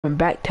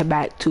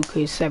back-to-back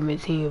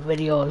 2K17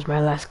 videos,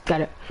 man. Let's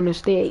get it.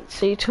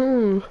 Stay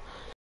tuned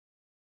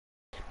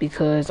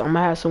because I'm gonna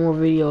have some more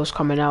videos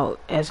coming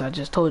out, as I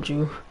just told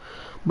you.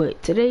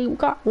 But today we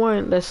got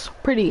one that's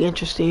pretty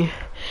interesting.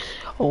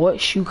 What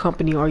shoe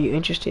company are you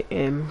interested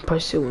in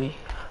pursuing?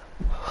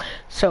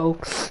 So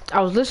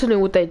I was listening to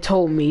what they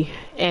told me,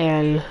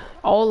 and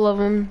all of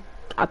them,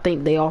 I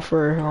think they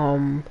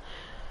offer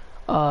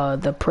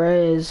the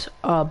Prez,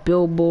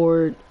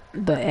 billboard,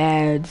 the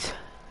ads,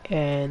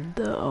 and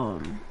the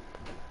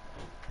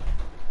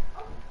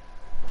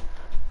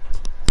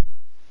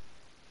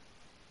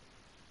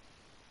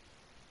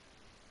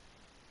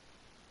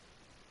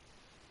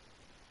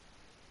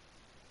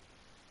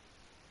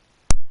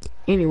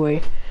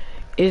anyway,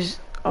 is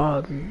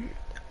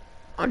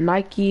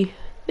Nike,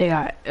 they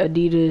got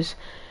Adidas,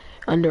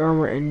 Under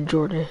Armour, and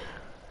Jordan.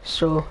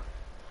 So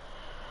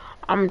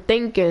I'm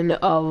thinking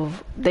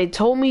of, they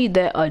told me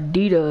that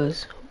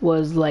Adidas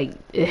was like,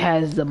 it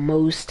has the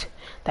most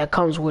that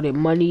comes with it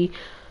money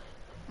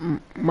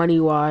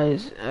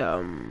wise.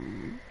 I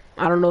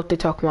don't know if they're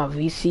talking about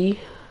VC,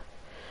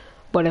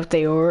 but if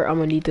they are, I'm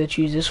gonna need to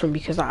choose this one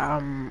because I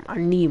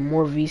need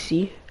more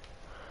VC.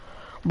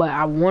 But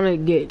I want to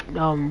get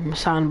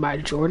signed by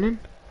Jordan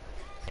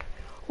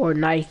or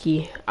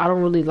Nike. I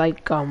don't really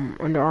like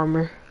Under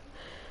Armour.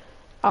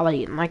 I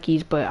like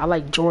Nikes, but I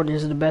like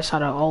Jordans the best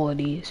out of all of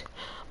these.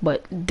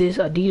 But this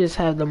Adidas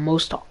has the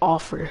most to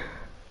offer.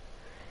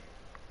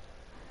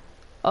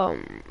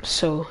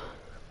 So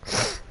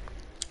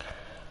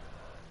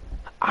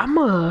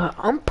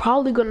I'm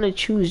probably gonna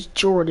choose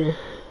Jordan,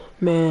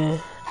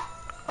 man.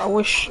 I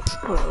wish.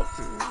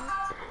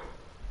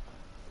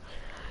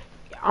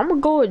 I'm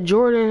gonna go with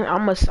Jordan.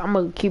 I'm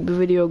gonna keep the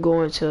video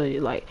going till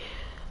like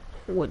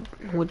what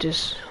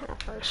this.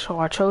 So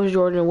I chose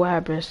Jordan. What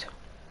happens?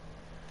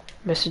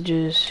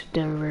 Messages,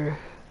 Denver.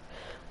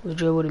 Was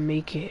you able to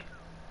make it?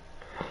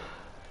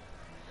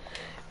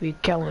 We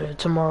calendar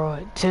tomorrow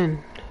at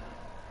 10.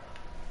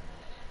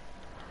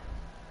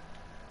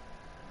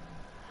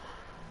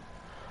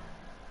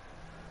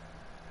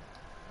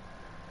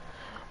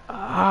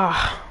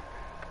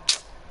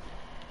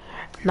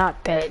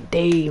 Not that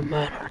day,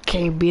 man. I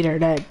can't be there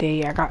that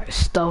day. I got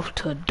stuff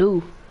to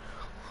do.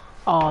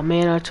 Oh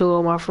man, I told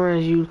all my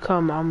friends you'd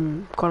come.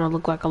 I'm gonna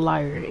look like a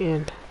liar.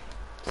 And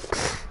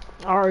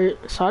alright,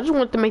 so I just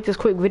wanted to make this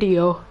quick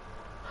video.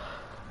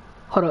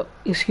 Hold up,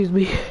 excuse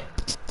me.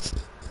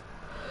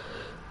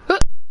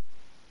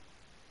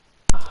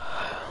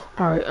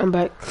 Alright, I'm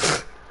back.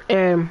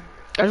 And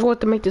I just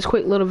wanted to make this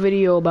quick little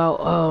video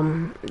about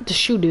the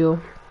shoe deal.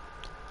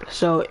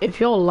 So if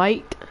y'all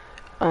liked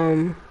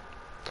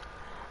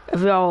if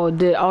y'all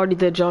already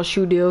did y'all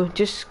shoe deal,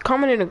 just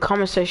comment in the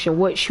comment section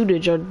what shoe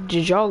did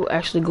y'all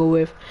actually go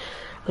with,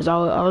 because I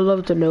would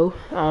love to know.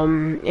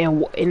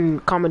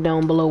 And comment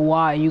down below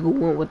why you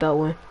went with that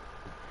one.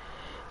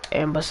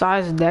 And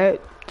besides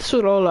that, this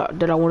was all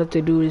that I wanted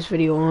to do this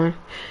video on.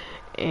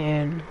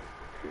 And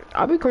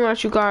I'll be coming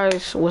at you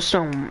guys with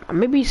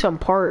maybe some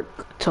part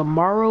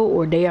tomorrow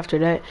or day after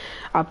that.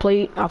 I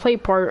play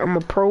part. I'm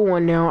a pro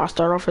one now. I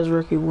start off as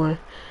rookie one.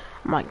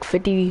 I'm like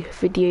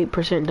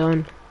 58%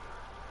 done.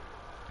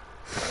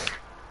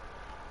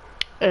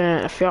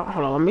 And if y'all,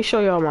 hold on, let me show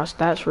y'all my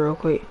stats real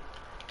quick.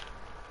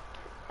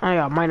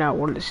 I might not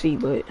want to see,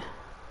 but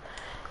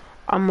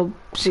I'm a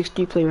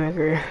 60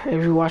 playmaker.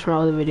 If you watch my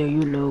other video,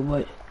 you know.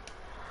 But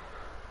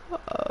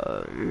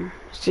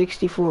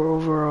 64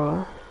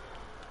 overall.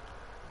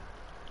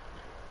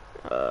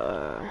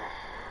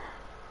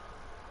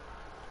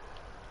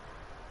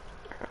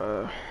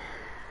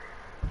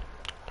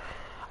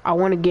 I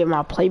want to get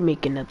my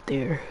playmaking up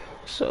there,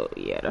 so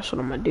yeah, that's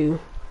what I'm gonna do.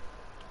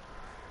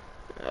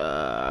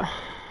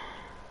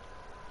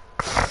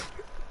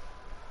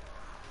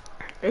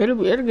 It'll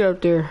get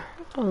up there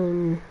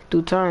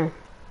through time.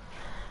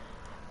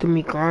 To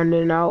me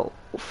grinding out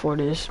for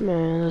this,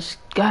 man.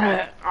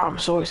 I'm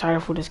so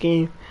excited for this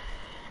game.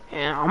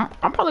 And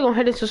I'm probably gonna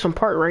head into some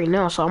part right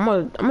now, so I'm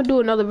gonna do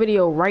another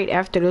video right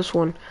after this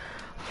one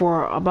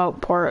for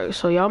about part.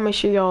 So y'all make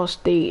sure y'all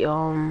stay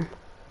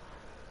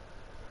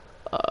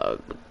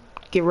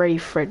get ready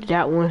for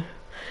that one.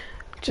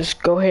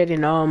 Just go ahead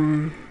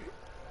and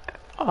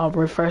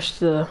refresh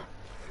the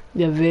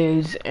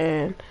vids,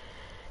 and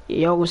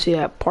y'all will see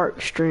that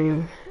part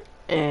stream.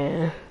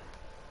 And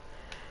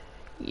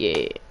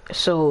yeah,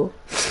 so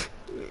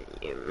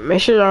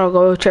make sure y'all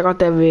go check out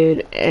that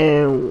vid.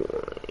 And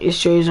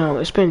it's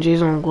been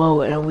Jay's on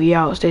Glow, and we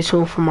out. Stay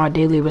tuned for my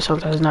daily, but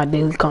sometimes not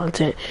daily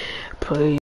content, please.